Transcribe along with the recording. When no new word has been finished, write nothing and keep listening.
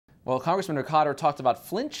Well, Congressman Ricardo talked about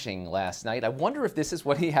flinching last night. I wonder if this is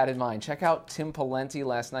what he had in mind. Check out Tim Pawlenty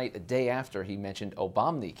last night, a day after he mentioned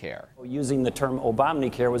Obamacare. Using the term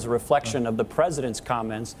Obamacare was a reflection of the president's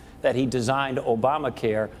comments that he designed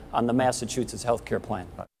Obamacare on the Massachusetts health care plan.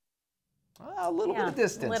 A little bit of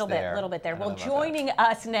distance there. A little bit there. Well, joining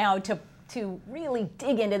us now to really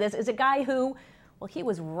dig into this is a guy who, well, he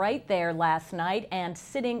was right there last night and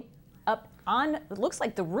sitting up on, it looks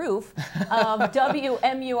like the roof of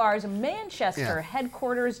WMUR's Manchester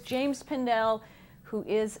headquarters. James Pindell, who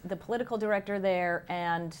is the political director there.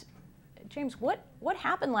 And James, what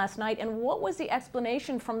happened last night, and what was the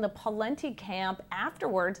explanation from the Pawlenty camp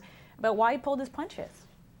afterwards about why he pulled his punches?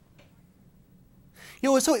 You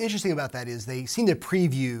know, what's so interesting about that is they seem to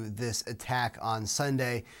preview this attack on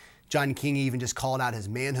Sunday. John King even just called out his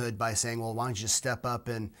manhood by saying, well, why don't you just step up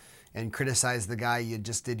and criticize the guy you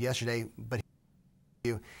just did yesterday,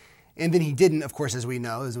 and then he didn't, of course, as we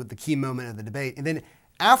know, is with the key moment of the debate. And then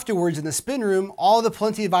afterwards in the spin room, all the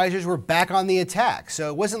Pawlenty advisors were back on the attack. So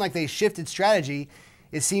it wasn't like they shifted strategy.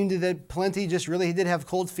 It seemed that Pawlenty just really did have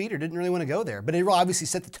cold feet or didn't really want to go there. But it obviously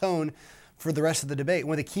set the tone for the rest of the debate.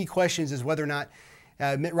 One of the key questions is whether or not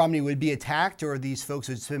Mitt Romney would be attacked, or these folks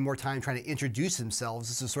would spend more time trying to introduce themselves.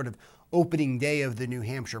 This is sort of opening day of the New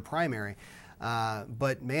Hampshire primary.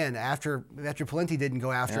 But man, after Pawlenty didn't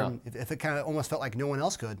go after him, if it kind of almost felt like no one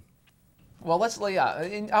else could. Well, let's lay out.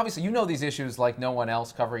 And obviously, you know these issues like no one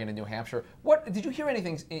else covering it in New Hampshire. What did you hear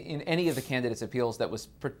anything in any of the candidates' appeals that was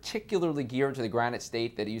particularly geared to the Granite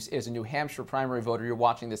State, that as a New Hampshire primary voter, you're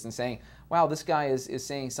watching this and saying, wow, this guy is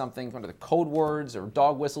saying something, one of the code words or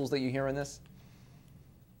dog whistles that you hear in this?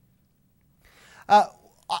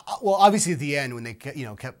 Well, obviously at the end when they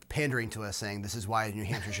kept pandering to us, saying this is why New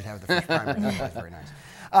Hampshire should have the first primary. That was very nice.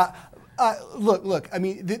 Look. I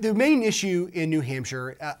mean, the main issue in New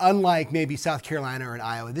Hampshire, unlike maybe South Carolina or in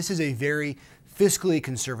Iowa, this is a very fiscally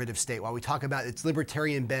conservative state. While we talk about its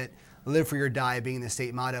libertarian bent, live free or die being the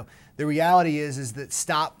state motto, the reality is that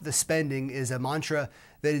stop the spending is a mantra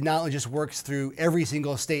that not only just works through every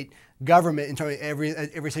single state government in terms of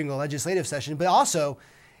every single legislative session, but also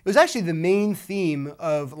it was actually the main theme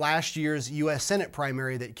of last year's U.S. Senate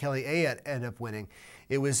primary that Kelly Ayotte ended up winning.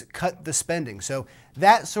 It was cut the spending. So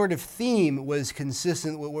that sort of theme was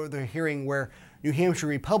consistent with what they're hearing where New Hampshire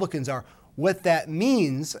Republicans are. What that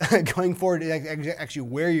means going forward, actually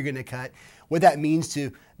where you're going to cut, what that means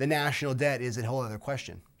to the national debt is a whole other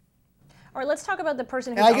question. All right, let's talk about the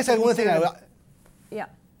person who. I guess one thing. Yeah.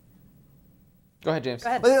 Go ahead, James. Go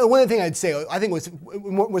ahead. One thing I'd say, I think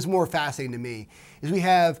was more fascinating to me, is we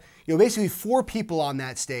have basically four people on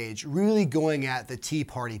that stage really going at the Tea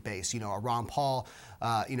Party base. A Ron Paul,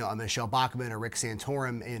 a Michele Bachmann, a Rick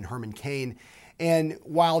Santorum, and Herman Cain. And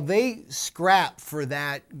while they scrap for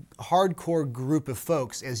that hardcore group of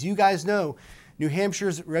folks, as you guys know, New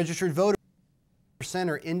Hampshire's registered voters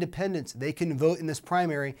are independents. They can vote in this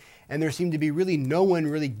primary, and there seemed to be really no one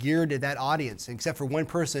really geared to that audience, except for one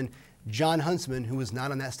person, John Huntsman, who was not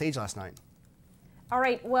on that stage last night. All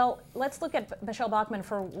right, well, let's look at Michele Bachmann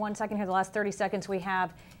for 1 second here, the last 30 seconds we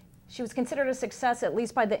have. She was considered a success, at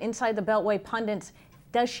least by the Inside the Beltway pundits.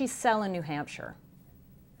 Does she sell in New Hampshire?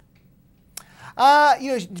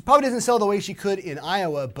 She probably doesn't sell the way she could in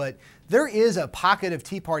Iowa, but there is a pocket of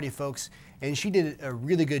Tea Party folks, and she did a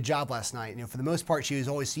really good job last night. For the most part, she was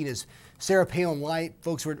always seen as Sarah Palin light.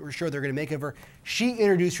 Folks were sure they're going to make of her. She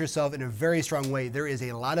introduced herself in a very strong way. There is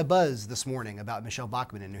a lot of buzz this morning about Michele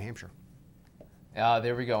Bachmann in New Hampshire.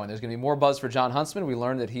 There we go. And there's going to be more buzz for John Huntsman. We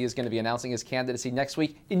learned that he is going to be announcing his candidacy next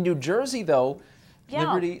week. In New Jersey, though,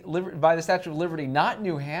 by the Statue of Liberty, not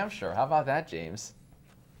New Hampshire. How about that, James?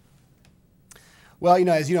 Well,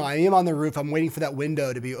 as you know, I am on the roof. I'm waiting for that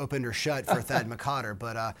window to be opened or shut for Thad McCotter.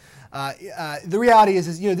 But the reality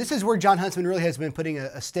is this is where John Huntsman really has been putting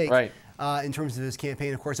a stake in terms of his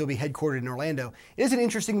campaign. Of course, he'll be headquartered in Orlando. It is an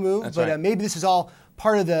interesting move, but maybe this is all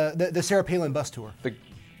part of the Sarah Palin bus tour.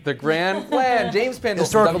 The grand plan. James Pindell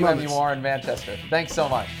from WMUR in Manchester. Thanks so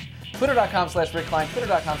much. Twitter.com/Rick Klein,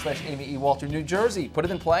 Twitter.com/Amy E. Walter. New Jersey, put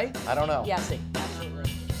it in play? I don't know. Yes.